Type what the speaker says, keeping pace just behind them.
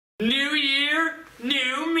New year,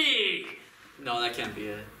 new me. No, that can't be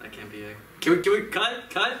it. That can't be it. Can we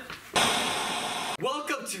cut?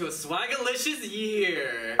 Welcome to a swagalicious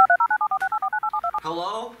year.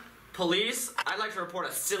 Hello? Police? I'd like to report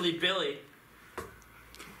a silly Billy.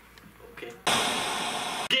 Okay.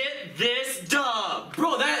 Get this dub!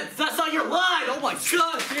 Bro, that's not your line! Oh my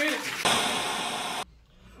god,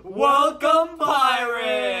 dude! Welcome,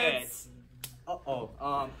 pirates!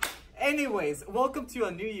 Anyways, welcome to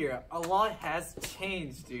a new year. A lot has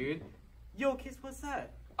changed, dude. Yo, Kiss, what's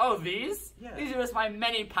that? Oh, these? Yeah. These are just my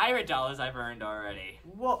many pirate dollars I've earned already.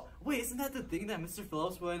 Well, wait, isn't that the thing that Mr.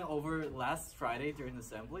 Phillips went over last Friday during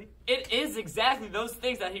assembly? It is exactly those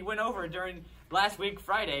things that he went over during last week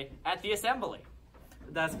Friday at the assembly.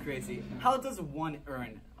 That's crazy. How does one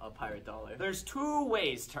earn a pirate dollar? There's two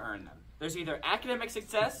ways to earn them. There's either academic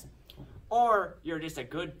success or you're just a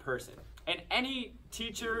good person. And any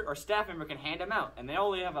teacher or staff member can hand them out, and they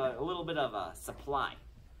only have a little bit of a supply.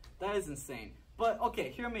 That is insane. But,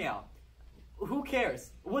 okay, hear me out. Who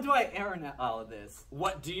cares? What do I earn out of this?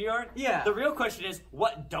 What do you earn? Yeah. The real question is,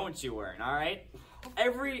 what don't you earn, alright?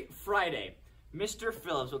 Every Friday, Mr.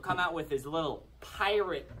 Phillips will come out with his little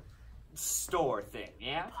pirate store thing,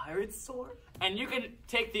 yeah? Pirate store? And you can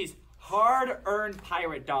take these hard-earned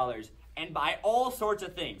pirate dollars and buy all sorts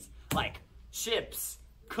of things, like chips,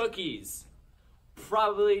 cookies,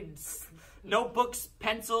 probably notebooks,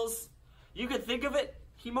 pencils. You could think of it,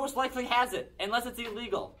 he most likely has it, unless it's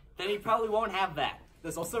illegal. Then he probably won't have that.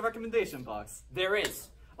 There's also a recommendation box. There is.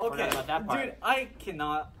 Okay, Forgot about that part. dude, I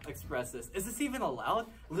cannot express this. Is this even allowed?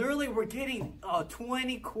 Literally, we're getting a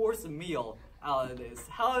 20-course meal out of this.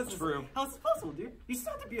 How is this? True. How is this possible, dude? You just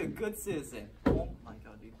have to be a good citizen. Oh my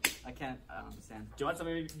god, dude. I don't understand. Do you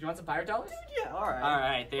want some pirate dollars? Dude, yeah, alright.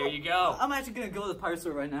 Alright, there you go. I'm actually gonna go to the pirate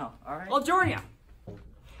store right now, alright? Well, join ya.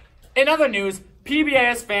 In other news,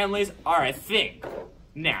 PBIS families are a thing.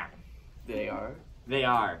 Now. They are? They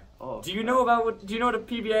are. Oh. Do you know what a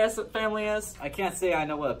PBIS family is? I can't say I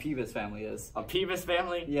know what a Peevis family is. A PBIS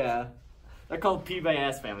family? Yeah. They're called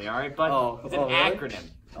PBIS family, alright? But it's an really? acronym.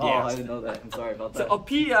 Oh, Yeah. I didn't know that. I'm sorry about that. So a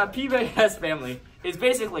PBIS family is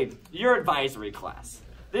basically your advisory class.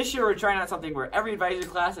 This year we're trying out something where every advisory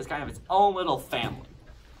class is kind of its own little family.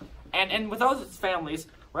 And with those families,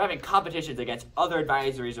 we're having competitions against other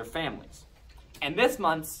advisories or families. And this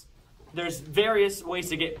month's, there's various ways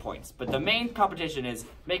to get points, but the main competition is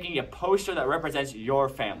making a poster that represents your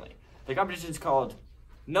family. The competition is called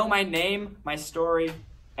Know My Name, My Story,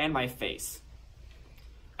 and My Face.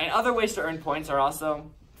 And other ways to earn points are also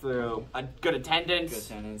through a good attendance. Good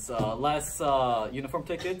attendance. Less uniform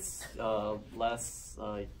tickets. Less,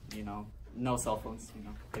 no cell phones. You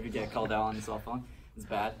know, if you get called out on your cell phone, it's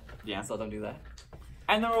bad. Yeah. So don't do that.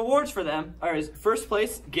 And the rewards for them are: first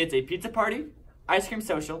place gets a pizza party, ice cream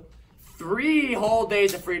social, 3 whole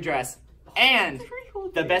days of free dress, and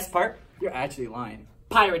the best part, You're actually lying.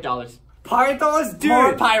 pirate dollars. Pirate dollars, dude.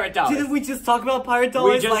 More pirate dollars. Didn't we just talk about pirate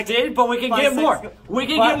dollars? We just did, but we can get 5 more. seconds ago? We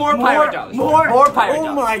can get more pirate dollars. More pirate dollars.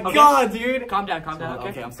 Oh my Okay? god, dude. Calm down, okay?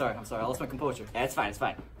 Okay, I'm sorry. I lost my composure. Yeah, it's fine.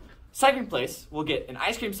 Second place will get an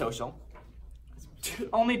ice cream social.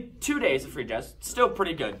 Only 2 days of free dress. Still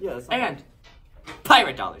pretty good. Yeah, that's not and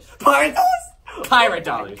pirate dollars. Pirate dollars? Pirate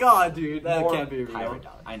Oh my dollars. god, dude. That More can't be real. pirate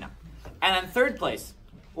dollars. I know. And then third place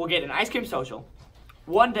will get an ice cream social,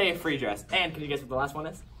 1 day of free dress, and can you guess what the last one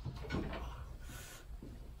is?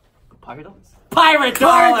 Pirate dollars? Pirate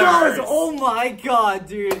dollars! Pirate dollars! Oh my god,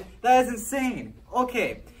 dude. That is insane.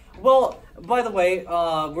 Okay. Well, by the way,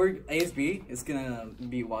 ASB is gonna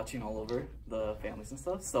be watching all over the families and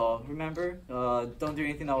stuff. So remember, don't do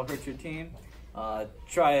anything that will hurt your team.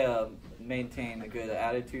 Try to maintain a good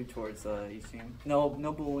attitude towards each team. No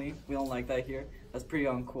bullying. We don't like that here. That's pretty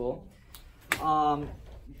uncool.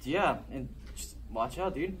 Yeah, and just watch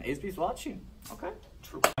out, dude. ASB's watching. Okay.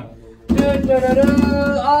 True.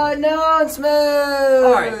 Announcements!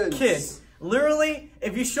 Alright, kids. Literally,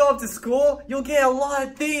 if you show up to school, you'll get a lot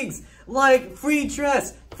of things. Like free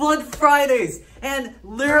dress, fun Fridays, and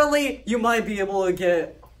literally, you might be able to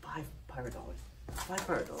get 5 pirate dollars. 5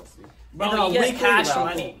 pirate dollars, dude. Bro, And a you get weekly cash raffle.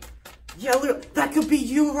 money. Yeah, literally, that could be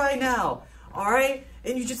you right now. Alright?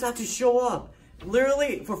 And you just have to show up.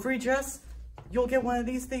 Literally, for free dress, you'll get one of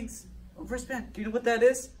these things. A wristband. Do you know what that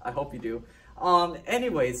is? I hope you do.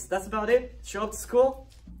 Anyways, that's about it. Show up to school.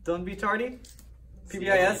 Don't be tardy.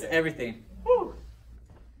 PBIS, everything. Woo.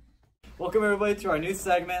 Welcome everybody to our new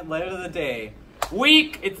segment, Letter of the Day.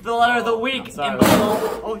 Week! It's the letter of the week. I'm sorry. in the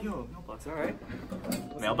Oh, yo, mailbox,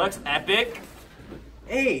 alright. mailbox. Epic.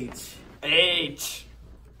 H. H.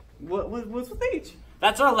 What's with H?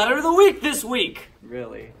 That's our letter of the week this week.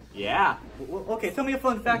 Really? Yeah. Okay, tell me a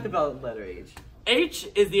fun fact about letter H. H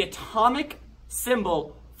is the atomic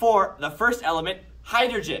symbol for the first element,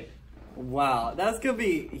 hydrogen. Wow, that's gonna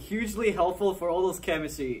be hugely helpful for all those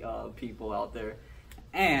chemistry people out there.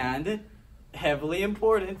 And heavily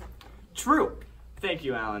important. True. Thank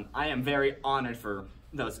you, Alan. I am very honored for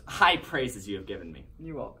those high praises you have given me.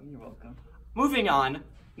 You're welcome, you're welcome. Moving on,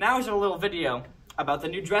 now is a little video about the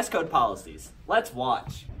new dress code policies. Let's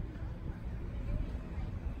watch.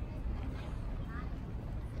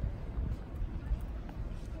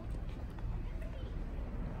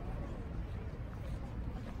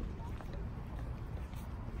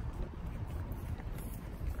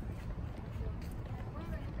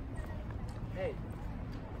 Hey.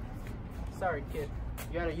 Sorry, kid.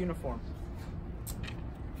 You had a uniform.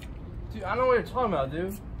 Dude, I know what you're talking about,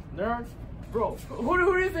 dude. Nerd. Bro, who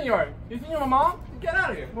do you think you are? You think you're my mom? Get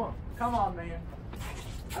out of here. Come on. Come on, man.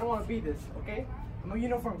 I don't want to be this, okay? I'm a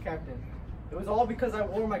uniform captain. It was all because I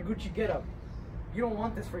wore my Gucci getup. You don't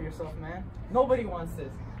want this for yourself, man. Nobody wants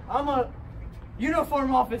this. I'm a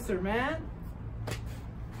uniform officer, man.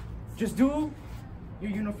 Just do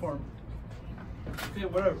your uniform. Okay,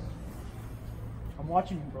 whatever. I'm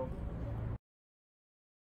watching you, bro.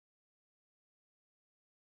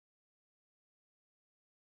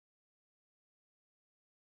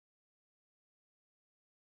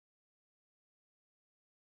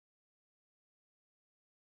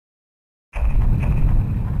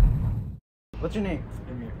 What's your name?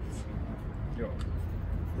 Amir. Yo.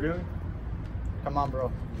 Really? Come on,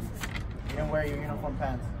 bro. You didn't wear your uniform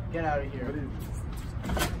pants. Get out of here. What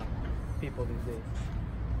is People these days.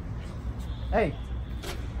 Hey,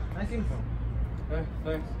 nice uniform. Hey,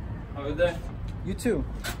 thanks. Have a good day. You too.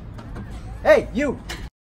 Hey, you!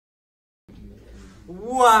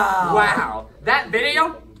 Wow! Wow, that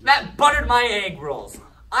video, that buttered my egg rolls.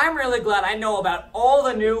 I'm really glad I know about all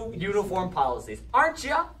the new uniform policies, aren't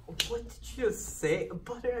ya? What did you just say?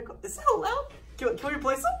 Butter? Is that allowed? Can we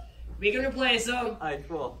replace them? We can replace them. Alright,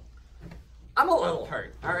 cool. I'm a little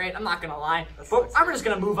hurt, alright? I'm not gonna lie. That But sucks. I'm just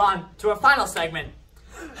gonna move on to our final segment.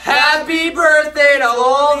 Happy birthday to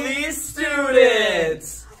all these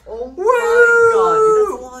students! Oh my god, dude,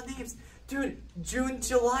 that's a lot of names. Dude, June,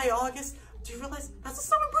 July, August. Do you realize that's the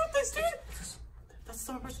summer birthdays, dude? That's the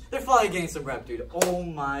summer birthday. They're finally getting some rep, dude. Oh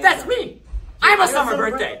my That's god. me! I'm a You're summer summer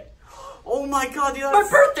birthday! Oh my god, dude. My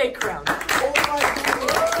That's... birthday crown! Oh my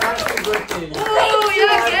god. Happy birthday. Oh, Happy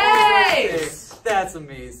yes! birthday. That's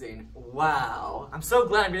amazing. Wow. I'm so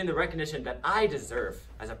glad I'm getting the recognition that I deserve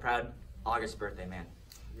as a proud August birthday man.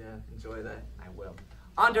 Yeah, enjoy that. I will.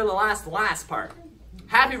 On to the last part.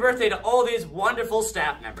 Happy birthday to all these wonderful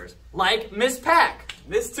staff members, like Miss Peck,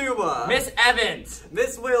 Miss Tuba. Miss Evans,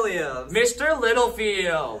 Miss Williams. Mr.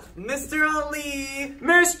 Littlefield, Mr. Ali.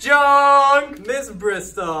 Miss Jung, Miss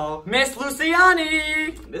Bristol. Miss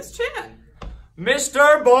Luciani, Miss Chan.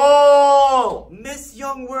 Mr. Bull, Miss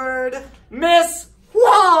Youngword. Miss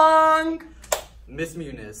Huang, Miss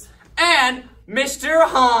Muniz. and Mr.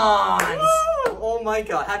 Hans. Oh my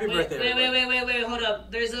god, happy birthday. everybody. Wait, hold up.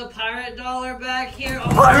 There's a pirate dollar back here.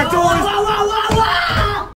 Pirate dollars!